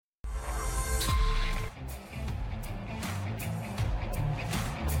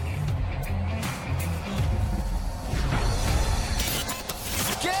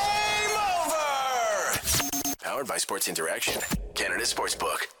Powered by Sports Interaction, Canada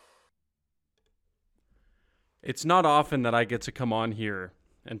Sportsbook. It's not often that I get to come on here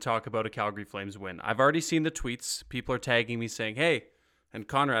and talk about a Calgary Flames win. I've already seen the tweets. People are tagging me saying, hey, and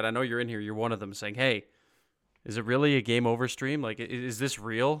Conrad, I know you're in here. You're one of them saying, hey, is it really a game over stream? Like, is this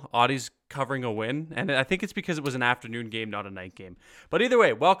real? Audie's covering a win? And I think it's because it was an afternoon game, not a night game. But either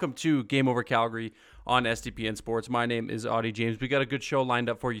way, welcome to Game Over Calgary on SDPN Sports. My name is Audie James. We got a good show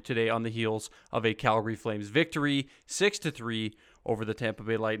lined up for you today on the heels of a Calgary Flames victory, 6-3 over the Tampa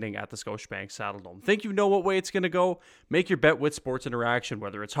Bay Lightning at the Scotiabank Saddledome. Think you know what way it's going to go? Make your bet with Sports Interaction.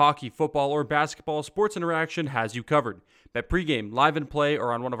 Whether it's hockey, football, or basketball, Sports Interaction has you covered. Bet pregame, live and play,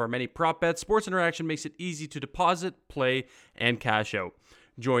 or on one of our many prop bets, Sports Interaction makes it easy to deposit, play, and cash out.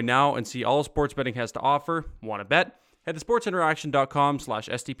 Join now and see all sports betting has to offer. Want to bet? Head to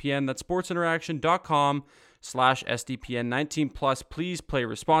sportsinteraction.com/SDPN. That's sportsinteraction.com/SDPN. 19 plus. Please play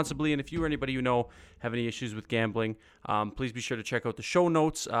responsibly. And if you or anybody you know have any issues with gambling, please be sure to check out the show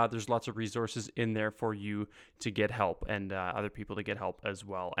notes. There's lots of resources in there for you to get help and other people to get help as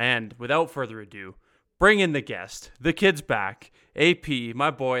well. And without further ado, bring in the guest. The kid's back. AP, my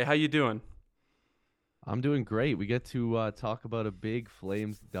boy, how you doing? I'm doing great. We get to talk about a big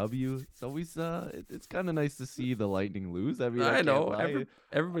Flames W. It's always it's kind of nice to see the Lightning lose. I mean, I know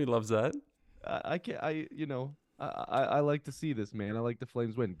everybody loves that. I like to see this, man. I like the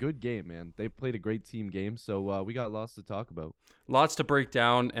Flames win. Good game, man. They played a great team game, so we got lots to talk about. Lots to break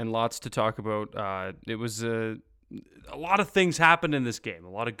down and lots to talk about. It was a lot of things happened in this game. A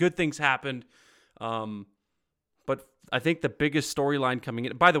lot of good things happened. But I think the biggest storyline coming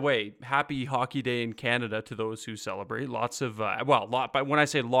in, by the way, happy Hockey Day in Canada to those who celebrate. Lots of, but when I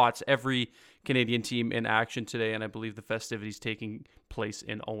say lots, every Canadian team in action today, and I believe the festivities taking place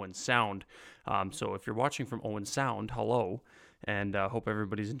in Owen Sound. So if you're watching from Owen Sound, hello, and hope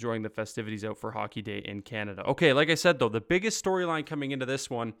everybody's enjoying the festivities out for Hockey Day in Canada. Okay, like I said, though, the biggest storyline coming into this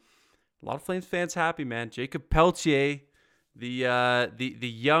one, a lot of Flames fans happy, man. Jacob Pelletier, the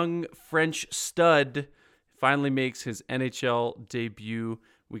young French stud, finally makes his NHL debut.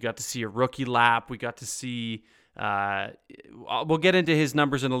 We got to see a rookie lap. We got to see, we'll get into his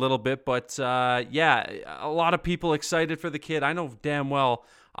numbers in a little bit, but yeah, a lot of people excited for the kid. I know damn well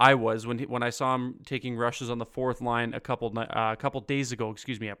I was when I saw him taking rushes on the fourth line a couple days ago,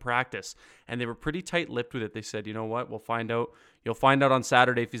 at practice, and they were pretty tight-lipped with it. They said, you know what, we'll find out. You'll find out on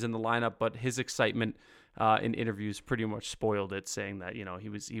Saturday if he's in the lineup, but his excitement in interviews pretty much spoiled it, saying that he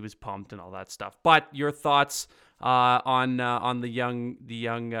was pumped and all that stuff. But your thoughts on the young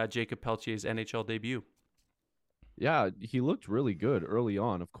Jacob Pelletier's NHL debut? Yeah, he looked really good early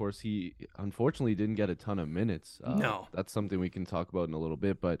on. Of course, he unfortunately didn't get a ton of minutes. No, that's something we can talk about in a little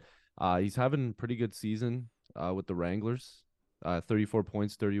bit. But he's having a pretty good season with the Wranglers. 34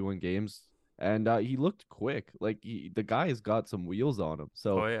 points, 31 games. And he looked quick. Like the guy has got some wheels on him.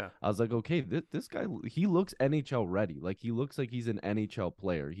 So I was like, okay, this guy, he looks NHL ready. Like he looks like he's an NHL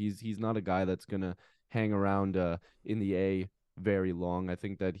player. He's not a guy that's gonna hang around in the A very long. I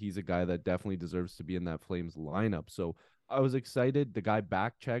think that he's a guy that definitely deserves to be in that Flames lineup. So I was excited. The guy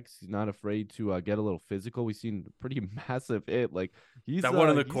back checks. He's not afraid to get a little physical. We've seen a pretty massive hit. Like he's that one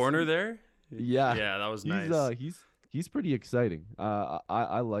in the corner there. Yeah, that was nice. He's pretty exciting.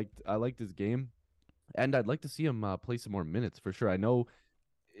 I liked his game, and I'd like to see him play some more minutes for sure. I know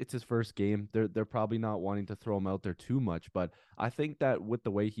it's his first game. They're probably not wanting to throw him out there too much, but I think that with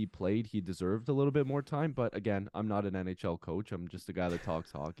the way he played, he deserved a little bit more time. But again, I'm not an NHL coach. I'm just a guy that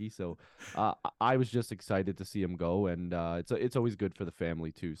talks hockey. So I was just excited to see him go, and it's always good for the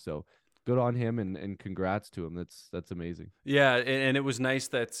family too. So good on him, and congrats to him. That's amazing. Yeah, and it was nice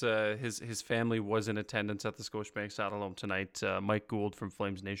that his family was in attendance at the Scotiabank Saddledome tonight. Mike Gould from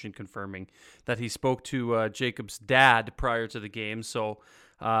Flames Nation confirming that he spoke to Jacob's dad prior to the game. So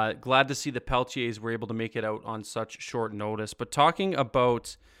glad to see the Pelletiers were able to make it out on such short notice. But talking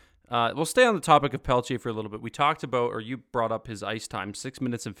about, we'll stay on the topic of Pelletier for a little bit. We talked about, or you brought up his ice time, 6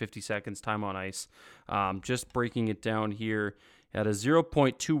 minutes and 50 seconds time on ice. Just breaking it down here. At a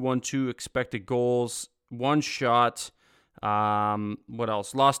 0.212 expected goals, one shot. What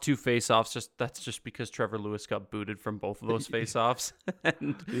else? Lost two faceoffs. That's just because Trevor Lewis got booted from both of those faceoffs.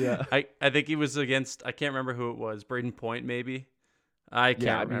 And yeah, I think he was against. I can't remember who it was. Braden Point, maybe. I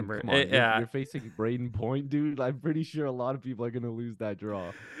can't remember. Come on, you're facing Braden Point, dude. I'm pretty sure a lot of people are gonna lose that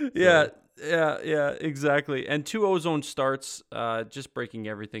draw. Yeah, exactly. And two ozone starts, just breaking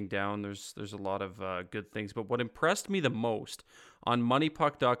everything down. There's a lot of good things, but what impressed me the most on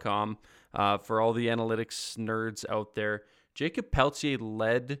MoneyPuck.com, for all the analytics nerds out there, Jacob Pelletier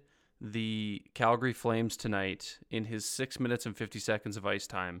led the Calgary Flames tonight in his 6 minutes and 50 seconds of ice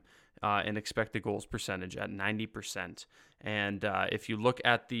time in expected goals percentage at 90%. And if you look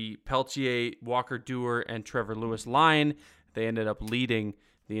at the Peltier, Walker Duehr, and Trevor Lewis line, they ended up leading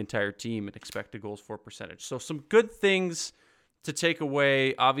the entire team in expected goals for percentage. So some good things to take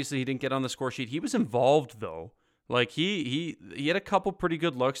away. Obviously, he didn't get on the score sheet. He was involved, though. Like, he had a couple pretty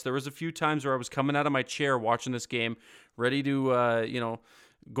good looks. There was a few times where I was coming out of my chair watching this game, ready to,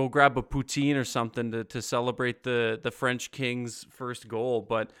 go grab a poutine or something to celebrate the French King's first goal,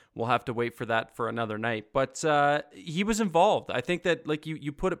 but we'll have to wait for that for another night. But he was involved. I think that, like,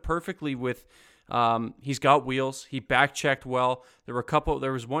 you put it perfectly with he's got wheels. He back-checked well.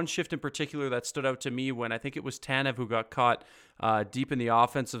 There was one shift in particular that stood out to me when I think it was Tanev who got caught deep in the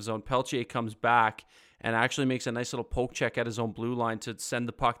offensive zone. Peltier comes back and actually makes a nice little poke check at his own blue line to send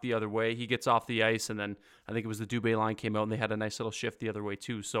the puck the other way. He gets off the ice, and then I think it was the Dubé line came out, and they had a nice little shift the other way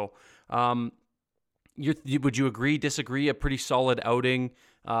too. So would you agree, disagree? A pretty solid outing,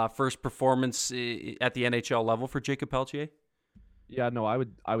 first performance at the NHL level for Jacob Peltier? Yeah, no, I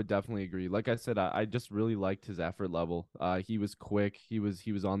would definitely agree. Like I said, I just really liked his effort level. He was quick. He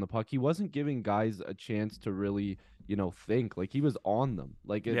was on the puck. He wasn't giving guys a chance to really, think. Like, he was on them.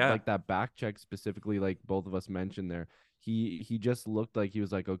 Like that back check specifically, like both of us mentioned there. He just looked like he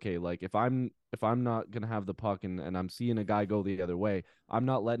was like, okay, like if I'm not gonna have the puck and I'm seeing a guy go the other way, I'm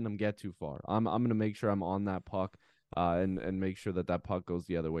not letting him get too far. I'm gonna make sure I'm on that puck, and make sure that puck goes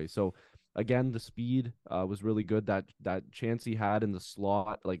the other way. So again, the speed was really good. That chance he had in the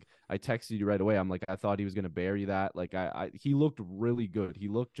slot, like I texted you right away. I'm like, I thought he was gonna bury that. Like he looked really good. He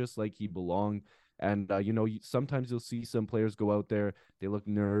looked just like he belonged. And sometimes you'll see some players go out there. They look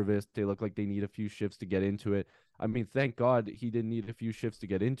nervous. They look like they need a few shifts to get into it. I mean, thank God he didn't need a few shifts to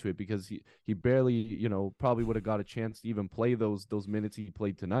get into it, because he barely, probably would have got a chance to even play those minutes he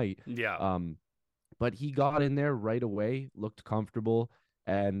played tonight. Yeah. But he got in there right away, looked comfortable,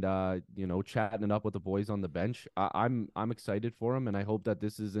 and chatting it up with the boys on the bench. I'm excited for him, and I hope that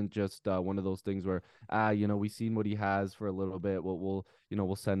this isn't just one of those things where we've seen what he has for a little bit.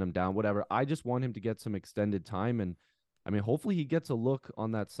 We'll send him down, whatever. I just want him to get some extended time, and I mean, hopefully he gets a look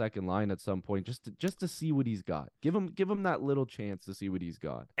on that second line at some point, just to see what he's got. Give him that little chance to see what he's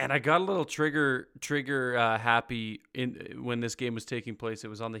got. And I got a little trigger happy when this game was taking place. It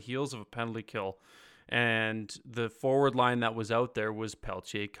was on the heels of a penalty kill. And the forward line that was out there was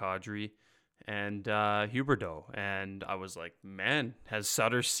Peltier, Kadri, and Huberdeau. And I was like, man, has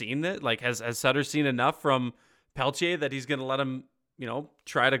Sutter seen it? Like, has Sutter seen enough from Peltier that he's going to let him,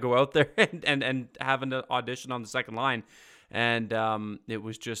 try to go out there and have an audition on the second line? And it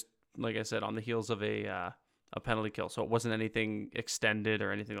was just, like I said, on the heels of a penalty kill. So it wasn't anything extended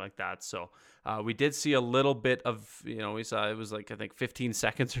or anything like that. So we did see a little bit of, we saw it was like, I think 15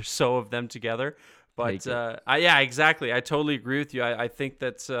 seconds or so of them together. But yeah, exactly. I totally agree with you. I think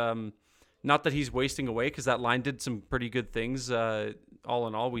that's not that he's wasting away, because that line did some pretty good things. All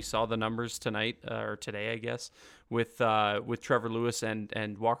in all, we saw the numbers tonight or today, I guess, with Trevor Lewis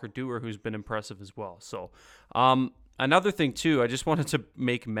and Walker Duehr, who's been impressive as well. So another thing too, I just wanted to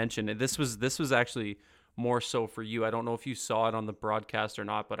make mention, and this was actually more so for you. I don't know if you saw it on the broadcast or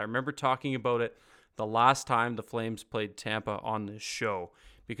not, but I remember talking about it the last time the Flames played Tampa on this show,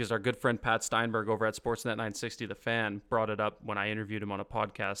 because our good friend Pat Steinberg over at Sportsnet 960 The Fan brought it up when I interviewed him on a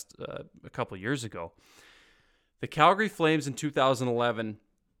podcast a couple years ago. The Calgary Flames in 2011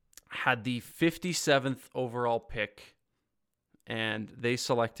 had the 57th overall pick, and they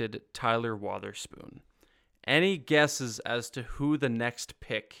selected Tyler Wotherspoon. Any guesses as to who the next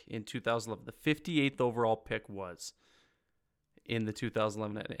pick in 2011, the 58th overall pick, was in the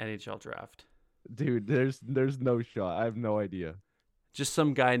 2011 NHL draft? Dude, there's no shot. I have no idea. Just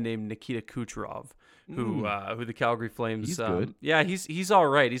some guy named Nikita Kucherov, who the Calgary Flames. He's good. Yeah, he's all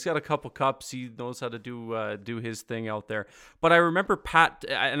right. He's got a couple cups. He knows how to do his thing out there. But I remember Pat,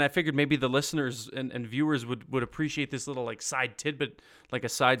 and I figured maybe the listeners and viewers would appreciate this little like side tidbit, like a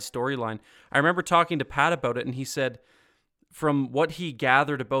side storyline. I remember talking to Pat about it, and he said, from what he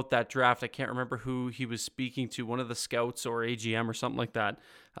gathered about that draft, I can't remember who he was speaking to, one of the scouts or AGM or something like that.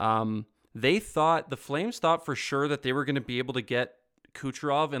 The Flames thought for sure that they were going to be able to get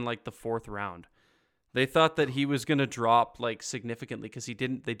Kucherov in like the 4th round. They thought that he was going to drop like significantly, because they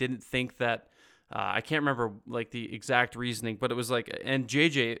didn't think that I can't remember like the exact reasoning, but it was like, and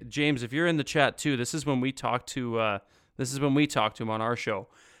James, if you're in the chat too, this is when we talked to him on our show,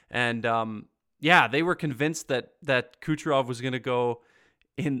 and yeah, they were convinced that Kucherov was going to go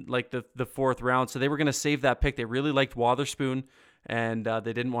in like the 4th round, so they were going to save that pick. They really liked Wotherspoon, and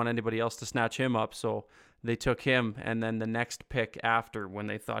they didn't want anybody else to snatch him up, so they took him. And then the next pick after, when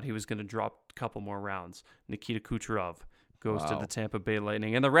they thought he was going to drop a couple more rounds, Nikita Kucherov goes to Wow. the Tampa Bay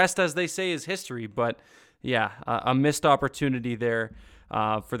Lightning. And the rest, as they say, is history. But yeah, a missed opportunity there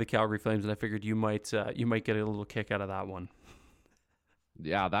for the Calgary Flames, and I figured you might get a little kick out of that one.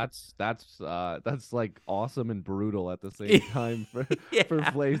 Yeah, that's like awesome and brutal at the same time for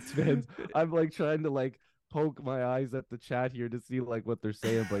Yeah. Flames fans. I'm like trying to like poke my eyes at the chat here to see like what they're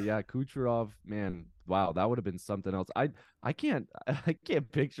saying, but yeah, Kucherov, man, wow, that would have been something else. I can't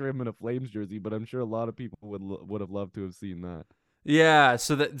picture him in a Flames jersey, but I'm sure a lot of people would have loved to have seen that. Yeah,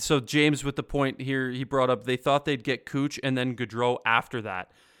 so James with the point here, he brought up they thought they'd get Cooch and then Gaudreau after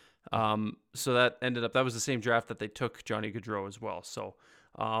that. So that was the same draft that they took Johnny Gaudreau as well. So,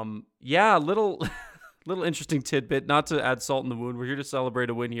 yeah, little interesting tidbit. Not to add salt in the wound, we're here to celebrate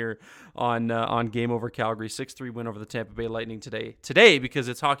a win here on Game Over Calgary, 6-3 win over the Tampa Bay Lightning today because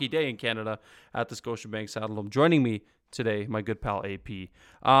it's Hockey Day in Canada at the Scotiabank Saddledome. Joining me today, my good pal AP.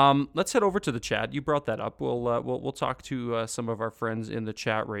 Let's head over to the chat. You brought that up. We'll talk to some of our friends in the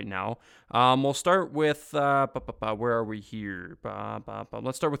chat right now. We'll start with where are we here?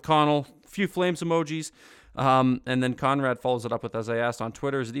 Let's start with Connell. A few flames emojis, and then Conrad follows it up with, as I asked on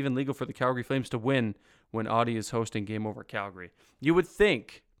Twitter, is it even legal for the Calgary Flames to win when Audie is hosting Game Over Calgary? You would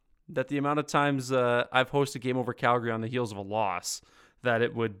think that the amount of times I've hosted Game Over Calgary on the heels of a loss, that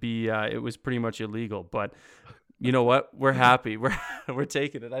it would be it was pretty much illegal, but. You know what? We're happy. We're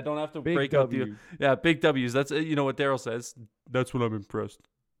taking it. I don't have to Big break W. out the big W's. That's what Daryl says. That's when I'm impressed.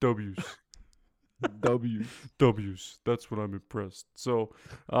 W's. W. W's. That's when I'm impressed. So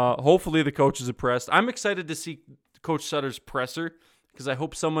hopefully the coach is impressed. I'm excited to see Coach Sutter's presser because I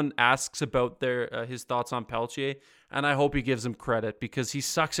hope someone asks about his thoughts on Peltier, and I hope he gives him credit because he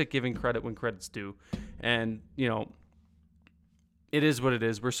sucks at giving credit when credit's due. And it is what it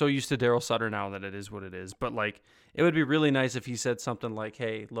is. We're so used to Daryl Sutter now that it is what it is. But, like, it would be really nice if he said something like,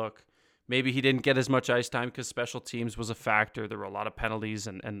 hey, look, maybe he didn't get as much ice time because special teams was a factor. There were a lot of penalties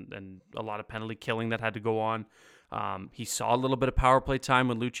and a lot of penalty killing that had to go on. He saw a little bit of power play time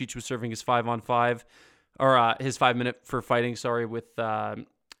when Lucic was serving his 5-on-5, or his 5-minute for fighting, with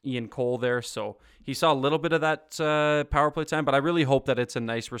Ian Cole there. So he saw a little bit of that power play time. But I really hope that it's a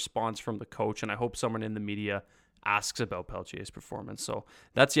nice response from the coach, and I hope someone in the media asks about Peltier's performance. So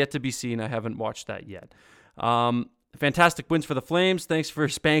that's yet to be seen. I haven't watched that yet. Fantastic wins for the Flames. Thanks for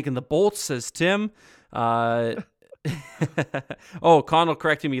spanking the Bolts, says Tim. Oh, Connell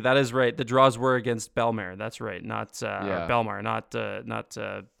correcting me. That is right. The draws were against Belmar. That's right. Not Belmar, not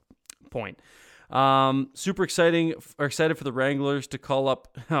Point. Super excited for the Wranglers to call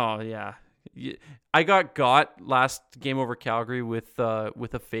up. Oh yeah. I got last Game Over Calgary with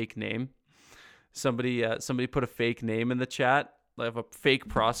a fake name. Somebody put a fake name in the chat, like a fake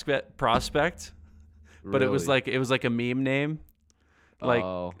prospect, but it was like a meme name, like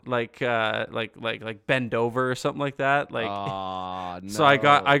Bend Over or something like that. Like, no. So I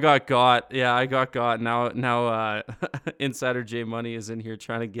got. Now Insider J Money is in here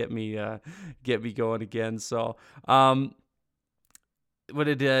trying to get me going again. So what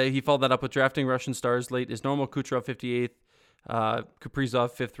did he followed that up with? Drafting Russian stars late is normal. Kucherov 58th.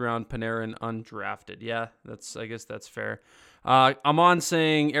 Kaprizov 5th round, Panarin undrafted. Yeah, I guess that's fair. I'm on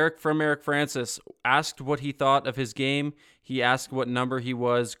saying Eric Francis asked what he thought of his game. He asked what number he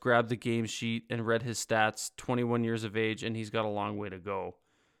was, grabbed the game sheet and read his stats. 21 years of age, and he's got a long way to go.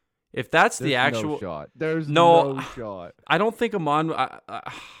 If that's the actual shot, there's no shot. I don't think Amon.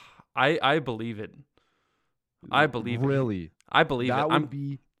 I believe it. I believe really. It. I believe that it. Would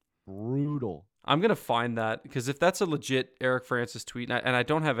be brutal. I'm going to find that because if that's a legit Eric Francis tweet, and I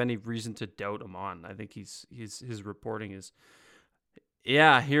don't have any reason to doubt him I think his reporting is,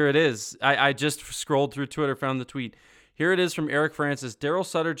 yeah, here it is. I just scrolled through Twitter, found the tweet. Here it is from Eric Francis. Daryl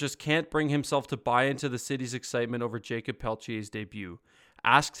Sutter just can't bring himself to buy into the city's excitement over Jacob Peltier's debut.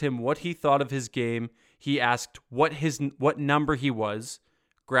 Asked him what he thought of his game. He asked what number he was,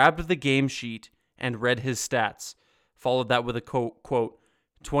 grabbed the game sheet, and read his stats. Followed that with a quote,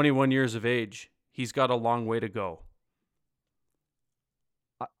 21 years of age. He's got a long way to go.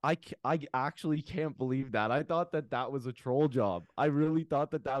 I actually can't believe that. I thought that was a troll job. I really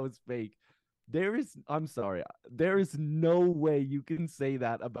thought that was fake. I'm sorry. There is no way you can say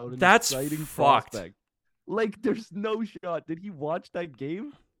that about an exciting prospect. Like, there's no shot. Did he watch that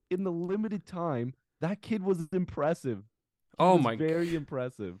game? In the limited time, that kid was impressive. Very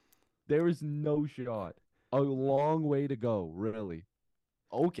impressive. There is no shot. A long way to go, really.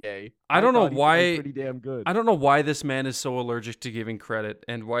 Okay. I don't know why. Pretty damn good. I don't know why this man is so allergic to giving credit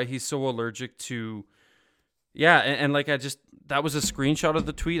and why he's so allergic to. Yeah, and like that was a screenshot of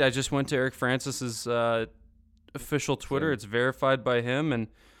the tweet. I just went to Eric Francis's official Twitter. It's verified by him, and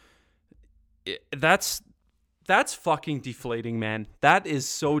that's That's fucking deflating, man. That is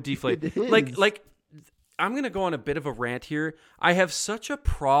so deflating. It is. Like I'm going to go on a bit of a rant here. I have such a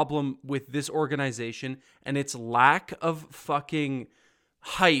problem with this organization and its lack of fucking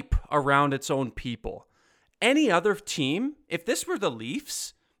hype around its own people. Any other team, if this were the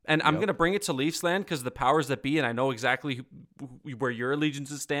Leafs, and I'm going to bring it to Leafs land because the powers that be, and I know exactly where your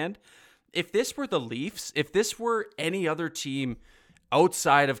allegiances stand. If this were the Leafs, if this were any other team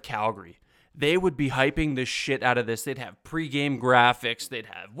outside of Calgary, they would be hyping the shit out of this. They'd have pregame graphics. They'd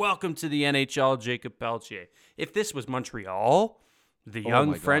have "Welcome to the NHL, Jacob Pelletier." If this was Montreal, the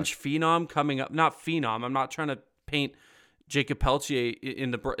young French phenom coming up, not phenom. I'm not trying to paint Jacob Pelletier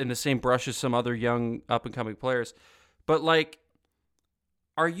in the same brush as some other young up and coming players, but like,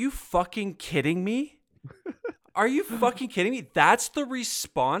 are you fucking kidding me? Are you fucking kidding me? That's the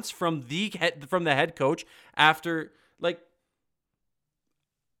response from the head coach after like.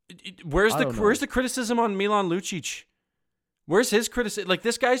 Where's the criticism on Milan Lucic? Where's his criticism? Like,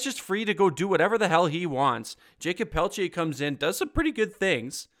 this guy's just free to go do whatever the hell he wants. Jacob Pelletier comes in, does some pretty good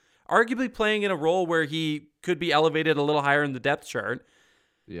things, arguably playing in a role where he could be elevated a little higher in the depth chart.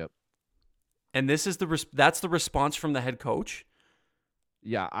 Yep. And this is that's the response from the head coach.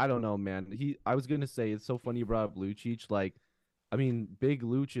 Yeah, I don't know, man. I was gonna say it's so funny you brought up Lucic. Like, I mean, Big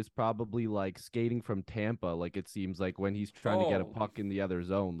Luch is probably like skating from Tampa. Like, it seems like when he's trying to get a puck in the other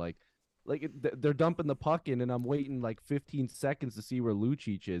zone, they're dumping the puck in, and I'm waiting like 15 seconds to see where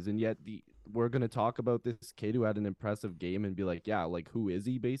Lucic is, and yet we're gonna talk about this kid who had an impressive game and be like, yeah, like who is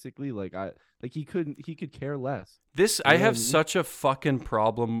he basically? He could care less. I have such a fucking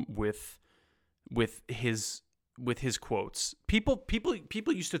problem with his quotes. People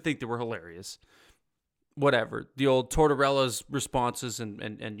used to think they were hilarious. Whatever, the old Tortorella's responses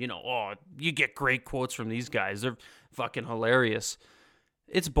and you get great quotes from these guys. They're fucking hilarious.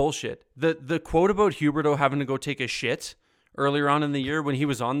 It's bullshit. The quote about Huberdeau having to go take a shit earlier on in the year when he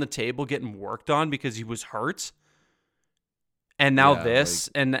was on the table getting worked on because he was hurt. And now I'm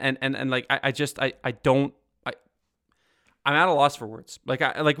at a loss for words.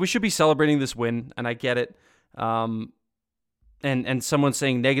 Like we should be celebrating this win, and I get it. And someone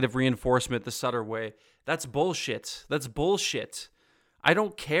saying negative reinforcement the Sutter way. That's bullshit. I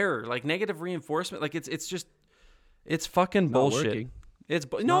don't care. Like, negative reinforcement, like it's fucking bullshit. Working. It's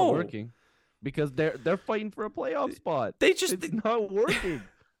not working because they're fighting for a playoff spot. It's not working.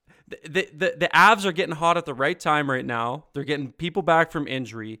 The Avs are getting hot at the right time right now. They're getting people back from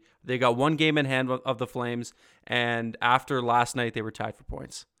injury. They got one game in hand of the Flames, and after last night, they were tied for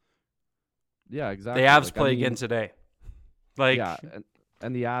points. Yeah, exactly. The Avs play again today. Yeah,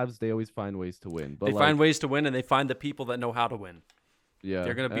 and the Avs, they always find ways to win. But they find ways to win, and they find the people that know how to win. Yeah,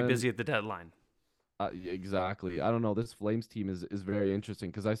 they're going to be busy at the deadline. Exactly. I don't know. This Flames team is very interesting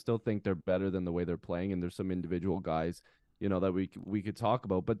because I still think they're better than the way they're playing, and there's some individual guys, that we could talk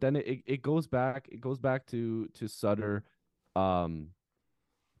about. But then it goes back to Sutter,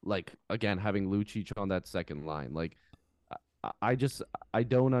 like again having Lucic on that second line, like. I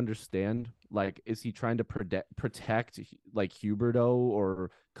don't understand. Like, is he trying to protect like Huberdeau or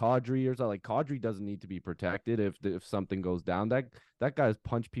Kadri or something? Like, Kadri doesn't need to be protected if something goes down. That guy's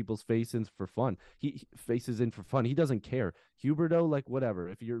punch people's faces in for fun. He doesn't care. Huberdeau, like, whatever.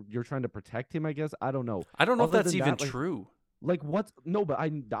 If you're trying to protect him, I guess. I don't know. I don't know if that's even true. Like, what's no, but I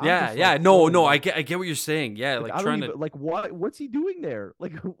get what you're saying. Yeah, like trying to like what's he doing there?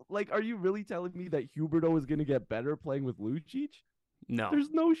 Like are you really telling me that Huberdeau is gonna get better playing with Lucic? No,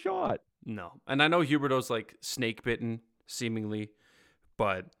 there's no shot. No, and I know Huberdeau's like snake bitten, seemingly,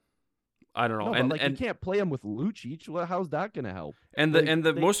 but I don't know. No, you can't play him with Lucic. Well, how's that gonna help? And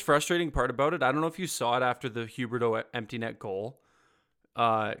the most frustrating part about it, I don't know if you saw it after the Huberdeau empty net goal.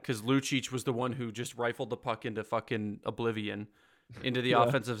 Because Lucic was the one who just rifled the puck into fucking oblivion, into the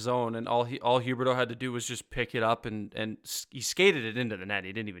offensive zone, and all Huberdeau had to do was just pick it up and he skated it into the net.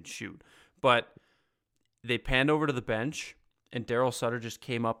 He didn't even shoot, but they panned over to the bench, and Daryl Sutter just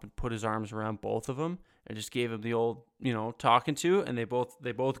came up and put his arms around both of them and just gave him the old talking to, and they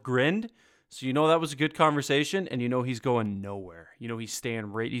both grinned. So that was a good conversation, and he's going nowhere. He's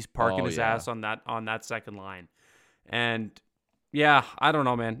staying right. He's parking his ass on that second line, and. Yeah, I don't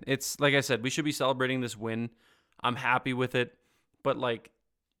know, man. It's like I said, we should be celebrating this win. I'm happy with it, but like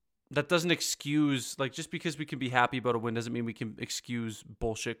that doesn't excuse just because we can be happy about a win doesn't mean we can excuse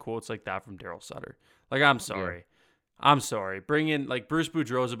bullshit quotes like that from Daryl Sutter. Like, I'm sorry. Yeah. I'm sorry. Bring in Bruce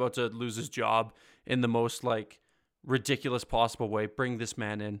Boudreau's about to lose his job in the most ridiculous possible way. Bring this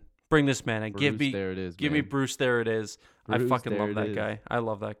man in. Bruce, there it is. Give me Bruce. There it is. Bruce, I fucking love that guy. I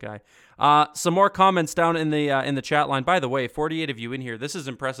love that guy. Some more comments down in the chat line. By the way, 48 of you in here. This is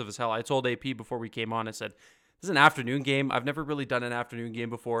impressive as hell. I told AP before we came on. I said, This is an afternoon game. I've never really done an afternoon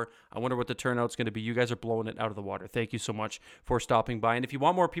game before. I wonder what the turnout's going to be. You guys are blowing it out of the water. Thank you so much for stopping by. And if you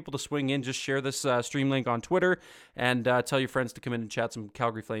want more people to swing in, just share this stream link on Twitter and tell your friends to come in and chat some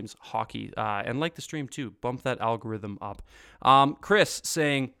Calgary Flames hockey. And like the stream too. Bump that algorithm up. Chris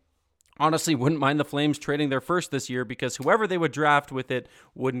saying, honestly, wouldn't mind the Flames trading their first this year because whoever they would draft with it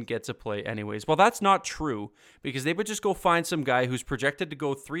wouldn't get to play anyways. Well, that's not true because they would just go find some guy who's projected to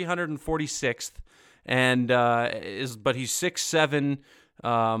go 346th and but he's 6'7",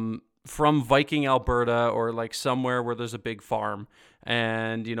 from Viking, Alberta, or like somewhere where there's a big farm,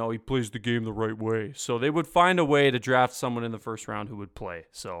 and he plays the game the right way. So they would find a way to draft someone in the first round who would play.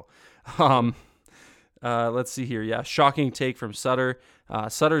 So, let's see here. Yeah, shocking take from Sutter.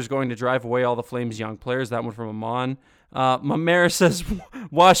 Sutter's going to drive away all the Flames' young players. That one from Amon. Mamera says,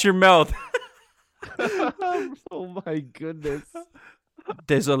 "Wash your mouth." Oh my goodness.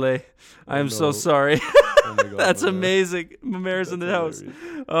 Désolé. I am so sorry. Oh my God, That's Mamera. amazing. Mamera's in the That's house.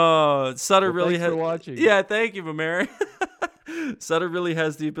 Oh, Sutter really thanks has. for watching. Yeah, thank you, Mamera. Sutter really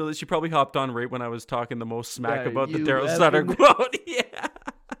has the ability. She probably hopped on right when I was talking the most smack Yeah, about the you Daryl effing- Sutter quote. Yeah.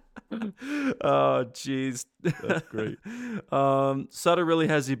 Oh, jeez. That's great. Sutter really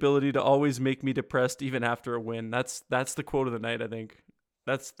has the ability to always make me depressed even after a win. That's the quote of the night, I think.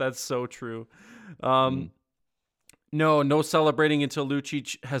 That's so true. No celebrating until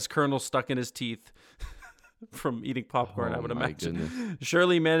Lucic has kernels stuck in his teeth from eating popcorn, I would my imagine. goodness.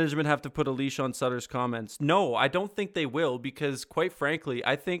 Surely management have to put a leash on Sutter's comments. No, I don't think they will because, quite frankly,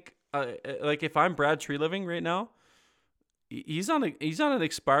 I think like if I'm Brad Treliving right now, he's on an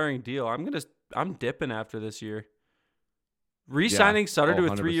expiring deal. I'm dipping after this year. Re-signing Sutter to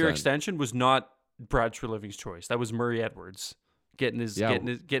a 3-year 100%. extension was not Brad Treliving's choice. That was Murray Edwards getting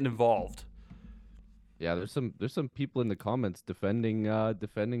involved. Yeah, there's some people in the comments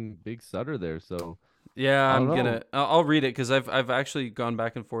defending Big Sutter there. So Yeah, I don't know. I'll read it because I've actually gone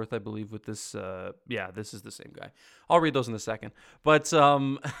back and forth, I believe, with this. Yeah, this is the same guy. I'll read those in a second. But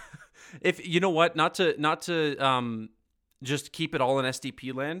if you know what, not to just keep it all in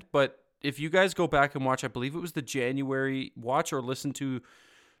SDP land, but if you guys go back and watch, I believe it was the January watch or listen to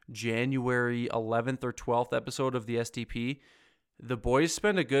January 11th or 12th episode of the SDP. The boys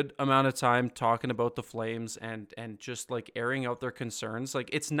spend a good amount of time talking about the Flames and just like airing out their concerns. Like,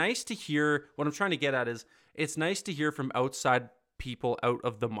 it's nice to hear, what I'm trying to get at is it's nice to hear from outside people out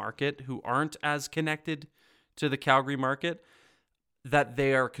of the market who aren't as connected to the Calgary market that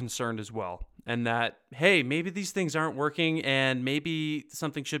they are concerned as well. And that, hey, maybe these things aren't working and maybe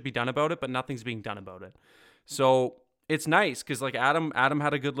something should be done about it, but nothing's being done about it. So it's nice because like Adam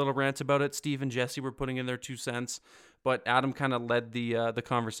had a good little rant about it. Steve and Jesse were putting in their 2 cents. But Adam kind of led the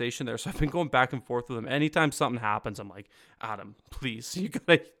conversation there. So I've been going back and forth with him. Anytime something happens, I'm like, Adam, please, you got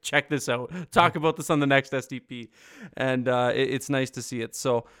to check this out. Talk about this on the next SDP. And it's nice to see it.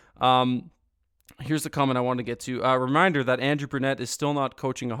 So here's the comment I wanted to get to. Reminder that Andrew Burnett is still not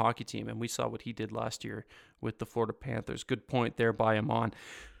coaching a hockey team. And we saw what he did last year with the Florida Panthers. Good point there by Amon.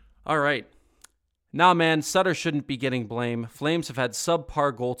 All right. Nah, man, Sutter shouldn't be getting blame. Flames have had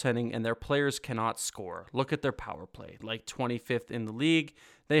subpar goaltending and their players cannot score. Look at their power play, like 25th in the league.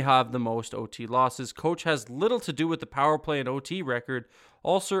 They have the most OT losses. Coach has little to do with the power play and OT record.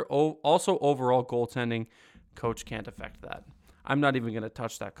 Also overall goaltending. Coach can't affect that. I'm not even going to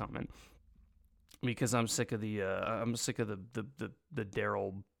touch that comment because I'm sick of the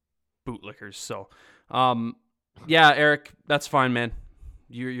Daryl bootlickers. So, yeah, Eric, that's fine, man.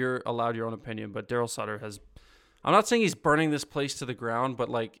 You're allowed your own opinion, but Daryl Sutter has. I'm not saying he's burning this place to the ground, but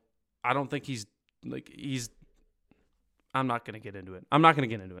like, I don't think he's. I'm not gonna get into it.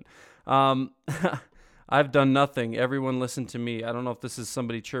 I've done nothing. Everyone listen to me. I don't know if this is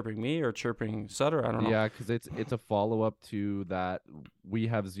somebody chirping me or chirping Sutter. I don't know. Yeah, because it's a follow up to that. We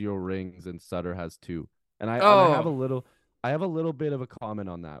have 0 rings and Sutter has 2, and I have a little bit of a comment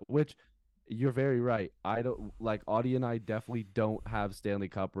on that, which. You're very right. I don't like Audie and I definitely don't have Stanley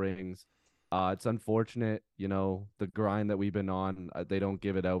Cup rings. It's unfortunate, the grind that we've been on. They don't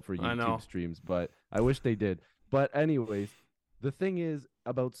give it out for YouTube streams, but I wish they did. But anyways, the thing is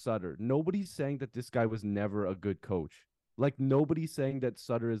about Sutter. Nobody's saying that this guy was never a good coach. Like nobody's saying that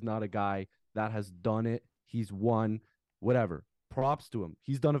Sutter is not a guy that has done it. He's won, whatever. Props to him.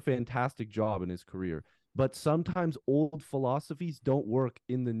 He's done a fantastic job in his career. But sometimes old philosophies don't work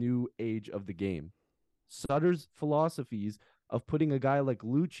in the new age of the game. Sutter's philosophies of putting a guy like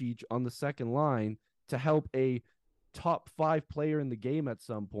Lucic on the second line to help a top 5 player in the game at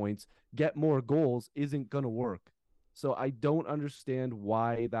some points get more goals isn't going to work. So I don't understand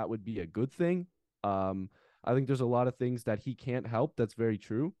why that would be a good thing. I think there's a lot of things that he can't help. That's very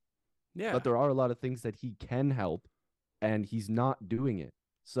true. Yeah. but there are a lot of things that he can help, and he's not doing it.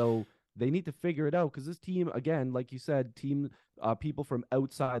 So they need to figure it out because this team, again, like you said, people from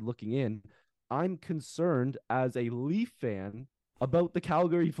outside looking in. I'm concerned as a Leaf fan about the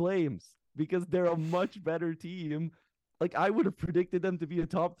Calgary Flames because they're a much better team. Like I would have predicted them to be a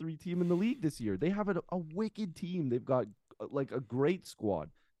top 3 team in the league this year. They have a wicked team. They've got like a great squad.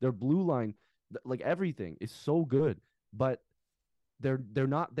 Their blue line, like everything is so good, but they're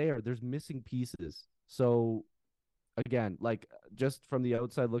not there. There's missing pieces. So again, like just from the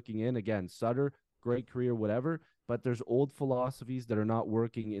outside looking in, again, Sutter, great career, whatever, but there's old philosophies that are not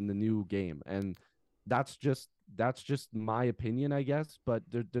working in the new game. And that's just my opinion, I guess. But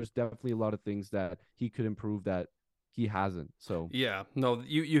there's definitely a lot of things that he could improve that he hasn't. So Yeah, no,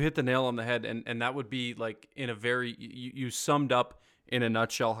 you hit the nail on the head, and that would be like in a very you summed up in a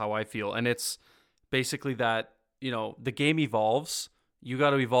nutshell how I feel, and it's basically that the game evolves. You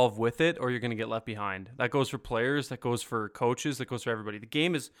got to evolve with it, or you're going to get left behind. That goes for players, that goes for coaches, that goes for everybody. The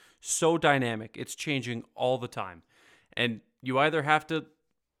game is so dynamic; it's changing all the time, and you either have to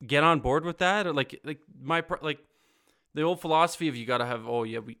get on board with that, or like the old philosophy of you got to have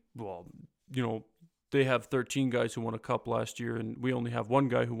they have 13 guys who won a cup last year, and we only have one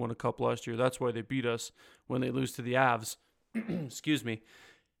guy who won a cup last year. That's why they beat us when they lose to the Avs. Excuse me.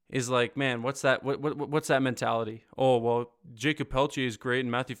 Is like, man, what's that? What's that mentality? Oh well, Jacob Peltier is great and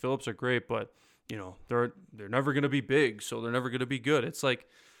Matthew Phillips are great, but they're never gonna be big, so they're never gonna be good. It's like,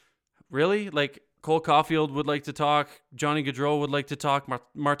 really? Like Cole Caulfield would like to talk, Johnny Gaudreau would like to talk,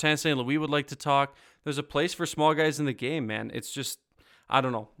 Martin St. Louis would like to talk. There's a place for small guys in the game, man. It's just, I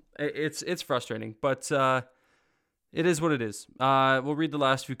don't know. It's frustrating, but it is what it is. We'll read the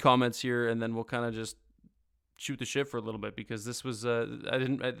last few comments here, and then we'll kind of just shoot the shit for a little bit because this was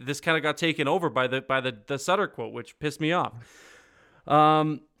this kind of got taken over by the Sutter quote, which pissed me off.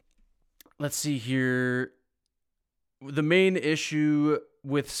 Let's see here. The main issue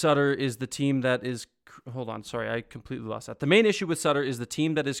with Sutter is the team that is. Hold on, sorry, I completely lost that. The main issue with Sutter is the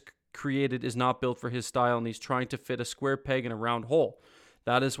team that is created is not built for his style, and he's trying to fit a square peg in a round hole.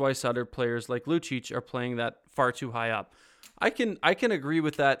 That is why Sutter players like Lucic are playing that far too high up. I can agree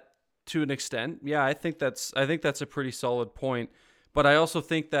with that to an extent. Yeah, I think that's a pretty solid point. But I also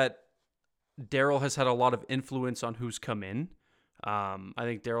think that Daryl has had a lot of influence on who's come in. I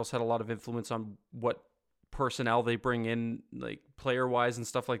think Daryl's had a lot of influence on what personnel they bring in, like player-wise and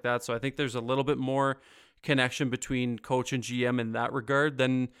stuff like that. So I think there's a little bit more connection between coach and GM in that regard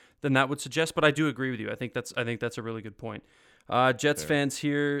than that would suggest. But I do agree with you. I think that's a really good point. Jets fans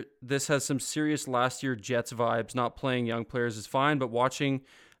here, this has some serious last year Jets vibes. Not playing young players is fine, but watching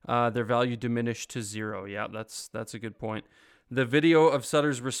their value diminish to zero. Yeah, that's a good point. The video of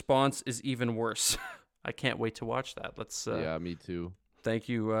Sutter's response is even worse. I can't wait to watch that. Let's. Yeah, me too. Thank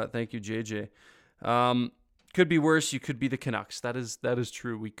you, JJ. Could be worse. You could be the Canucks. That is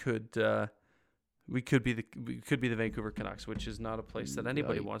true. We could be the Vancouver Canucks, which is not a place that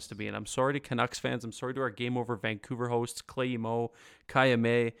anybody wants to be in. I'm sorry to Canucks fans. I'm sorry to our Game Over Vancouver hosts, Clay Mo, Kaya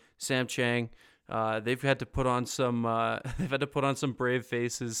May, Sam Chang. They've had to put on some brave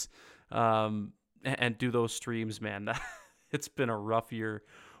faces and do those streams, man. It's been a rough year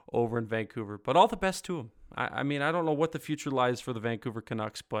over in Vancouver, but all the best to them. I mean, I don't know what the future lies for the Vancouver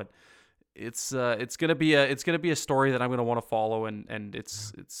Canucks, but it's gonna be a story that I'm gonna want to follow, and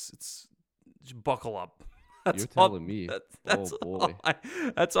it's just buckle up. You're telling me. That's oh boy.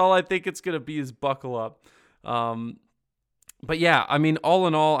 That's all I think it's gonna be is buckle up. But yeah, I mean, all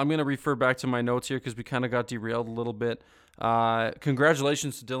in all, I'm gonna refer back to my notes here because we kind of got derailed a little bit.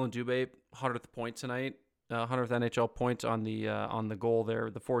 Congratulations to Dylan Dubé, 100th point tonight, 100th NHL point on the goal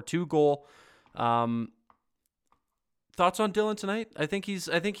there, the 4-2 goal. Thoughts on Dylan tonight? I think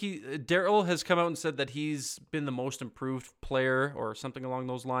Daryl has come out and said that he's been the most improved player or something along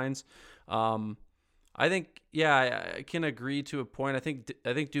those lines. I think, yeah, I can agree to a point. I think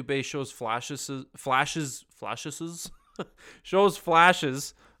Dubé shows flashes shows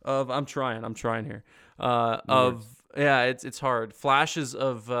flashes of, I'm trying here, of, yeah, it's hard. Flashes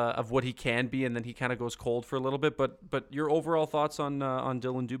of what he can be, and then he kind of goes cold for a little bit. But your overall thoughts on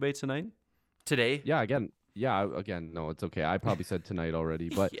Dylan Dubé today? Yeah, again, no, it's okay. I probably said tonight already,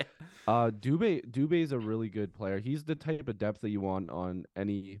 but Yeah. Dubé is a really good player. He's the type of depth that you want on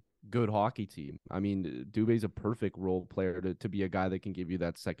any good hockey team. I mean, Dubé's a perfect role player to be a guy that can give you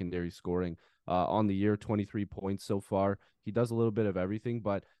that secondary scoring. On the year, 23 points so far. He does a little bit of everything,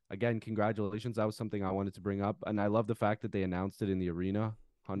 but again, congratulations. That was something I wanted to bring up, and I love the fact that they announced it in the arena.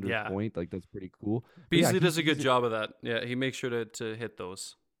 100th point, like that's pretty cool. Beasley does a good job of that. Yeah, he makes sure to hit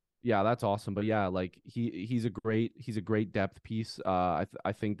those. Yeah, that's awesome. But yeah, like he's a great depth piece. I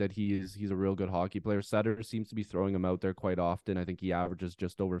think that he's a real good hockey player. Sutter seems to be throwing him out there quite often. I think he averages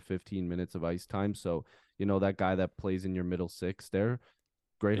just over 15 minutes of ice time. So, that guy that plays in your middle six there,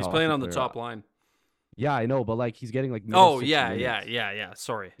 great He's playing hockey on the player. top line. Yeah, I know, but like he's getting like middle Oh, six yeah, minutes. yeah.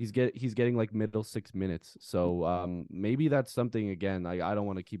 Sorry. He's getting like middle 6 minutes. So maybe that's something again. I don't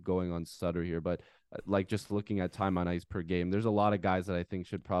want to keep going on Sutter here, but like just looking at time on ice per game, there's a lot of guys that I think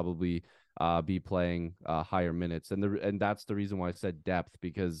should probably be playing higher minutes, and that's the reason why I said depth,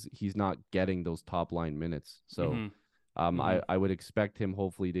 because he's not getting those top line minutes. So Mhm. Mhm. I would expect him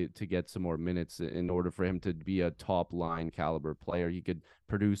hopefully to get some more minutes in order for him to be a top line caliber player. He could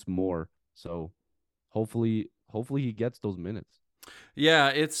produce more. So hopefully he gets those minutes. Yeah,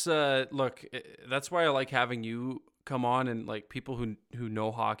 it's look, that's why I like having you come on, and like people who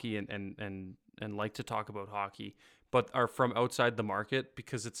know hockey and like to talk about hockey but are from outside the market,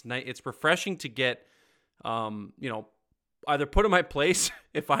 because it's refreshing to get either put in my place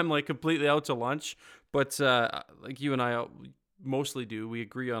if I'm like completely out to lunch, but like you and I mostly do, we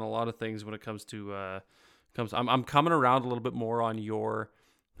agree on a lot of things when it comes to I'm coming around a little bit more on your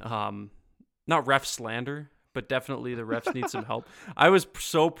not ref slander, but definitely the refs need some help. I was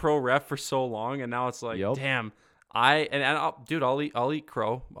so pro ref for so long, and now it's like, Yep. damn. I'll eat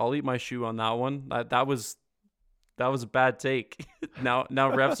crow. I'll eat my shoe on that one. That was a bad take. now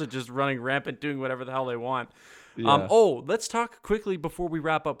refs are just running rampant, doing whatever the hell they want. Yeah. Let's talk quickly before we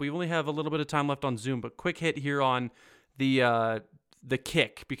wrap up. We only have a little bit of time left on Zoom, but quick hit here on the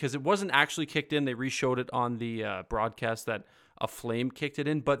kick, because it wasn't actually kicked in. They re-showed it on the broadcast that a flame kicked it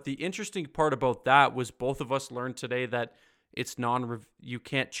in. But the interesting part about that was both of us learned today that it's you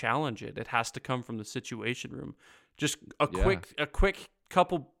can't challenge it. It has to come from the situation room. Just a quick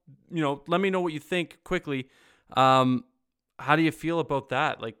couple, let me know what you think quickly. How do you feel about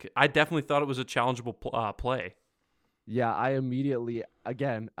that? Like, I definitely thought it was a challengeable play. Yeah, I immediately,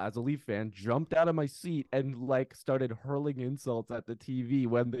 again, as a Leaf fan, jumped out of my seat and like started hurling insults at the TV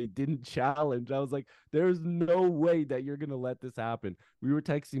when they didn't challenge. I was like, there's no way that you're gonna let this happen. We were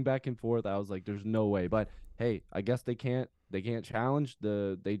texting back and forth. I was like, there's no way. But hey, I guess they can't challenge.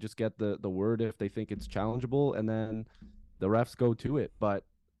 They just get the word if they think it's challengeable, and then the refs go to it. But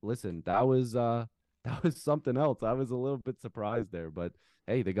listen, that was that was something else. I was a little bit surprised there, but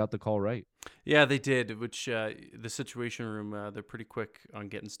hey, they got the call right. Yeah, they did, which the situation room, they're pretty quick on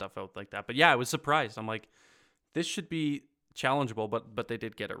getting stuff out like that. But yeah, I was surprised. I'm like, this should be challengeable, but they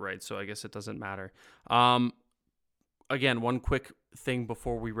did get it right, so I guess it doesn't matter. Again, one quick thing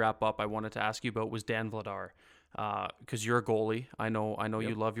before we wrap up I wanted to ask you about was Dan Vladar. Because you're a goalie. I know Yep.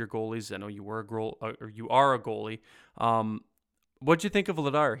 you love your goalies. I know you were you are a goalie. What'd you think of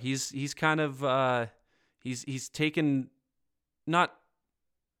Vladar? He's kind of he's taken not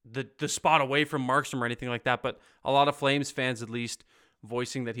the spot away from Markstrom or anything like that, but a lot of Flames fans at least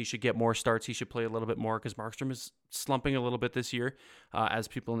voicing that he should get more starts. He should play a little bit more because Markstrom is slumping a little bit this year, as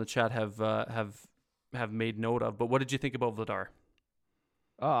people in the chat have made note of. But what did you think about Vladar?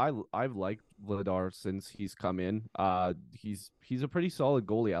 I've liked Vladar since he's come in. He's a pretty solid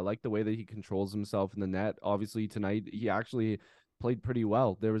goalie. I like the way that he controls himself in the net. Obviously tonight he actually played pretty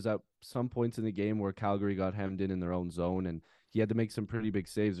well. There was at some points in the game where Calgary got hemmed in their own zone, and he had to make some pretty big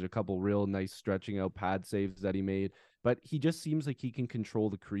saves. There's a couple real nice stretching out pad saves that he made, but he just seems like he can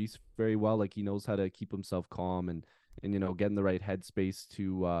control the crease very well. Like he knows how to keep himself calm and get in the right headspace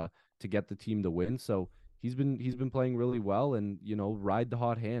to get the team to win. So he's been playing really well, and ride the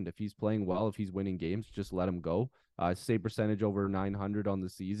hot hand. If he's playing well, if he's winning games, just let him go. Save percentage over 900 on the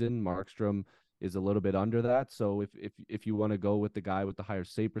season. Markstrom is a little bit under that. So if you want to go with the guy with the higher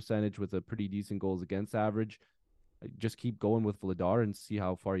save percentage with a pretty decent goals against average, just keep going with Vladar and see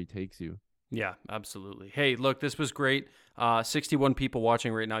how far he takes you. Yeah, absolutely. Hey, look, this was great. 61 people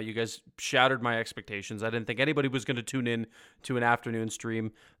watching right now. You guys shattered my expectations. I didn't think anybody was going to tune in to an afternoon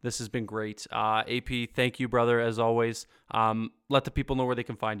stream. This has been great. AP, thank you, brother, as always. Let the people know where they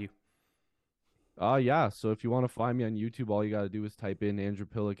can find you. Yeah. So if you want to find me on YouTube, all you got to do is type in Andrew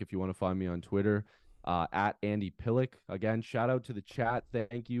Pillock. If you want to find me on Twitter, at Andy Pillock. Again, shout out to the chat.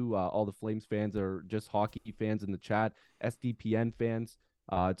 Thank you. All the Flames fans are just hockey fans in the chat, SDPN fans.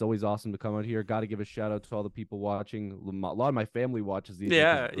 It's always awesome to come out here. Got to give a shout out to all the people watching. A lot of my family watches these.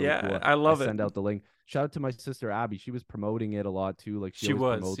 Yeah, really yeah, cool. I love it. Send out the link. Shout out to my sister Abby. She was promoting it a lot too. Like she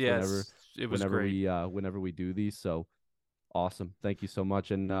was. promotes Yes, it was great. whenever we do these. So awesome. Thank you so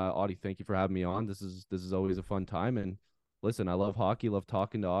much. And Audie, thank you for having me on. This is always a fun time. And listen, I love hockey, love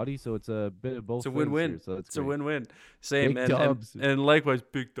talking to Audie, so it's a bit of both. It's a win-win. Here, so it's a win-win. Same, big dubs. And likewise,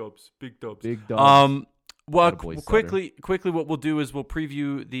 big dubs. Big dubs. Well, Attaboy, Sutter. quickly, what we'll do is we'll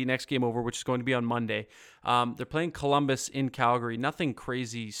preview the next game over, which is going to be on Monday. They're playing Columbus in Calgary. Nothing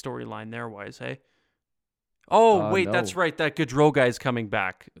crazy storyline there wise, hey? Oh, wait, no. that's right. That Gaudreau guy's coming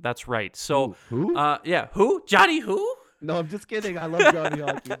back. That's right. So, Who? yeah, who? Johnny who? No, I'm just kidding. I love Johnny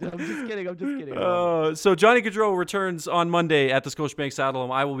Hockey. I'm just kidding. So Johnny Gaudreau returns on Monday at the Scotiabank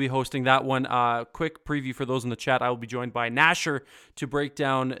Saddledome. I will be hosting that one. Quick preview for those in the chat. I will be joined by Nasher to break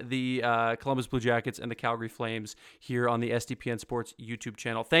down the Columbus Blue Jackets and the Calgary Flames here on the SDPN Sports YouTube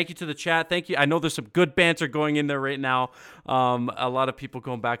channel. Thank you to the chat. Thank you. I know there's some good banter going in there right now. A lot of people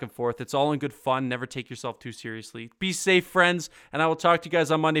going back and forth. It's all in good fun. Never take yourself too seriously. Be safe, friends. And I will talk to you guys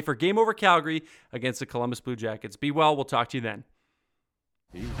on Monday for Game Over Calgary against the Columbus Blue Jackets. Be well. We'll talk to you then.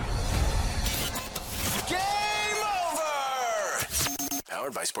 Game over!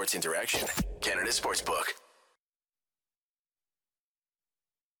 Powered by Sports Interaction, Canada Sportsbook.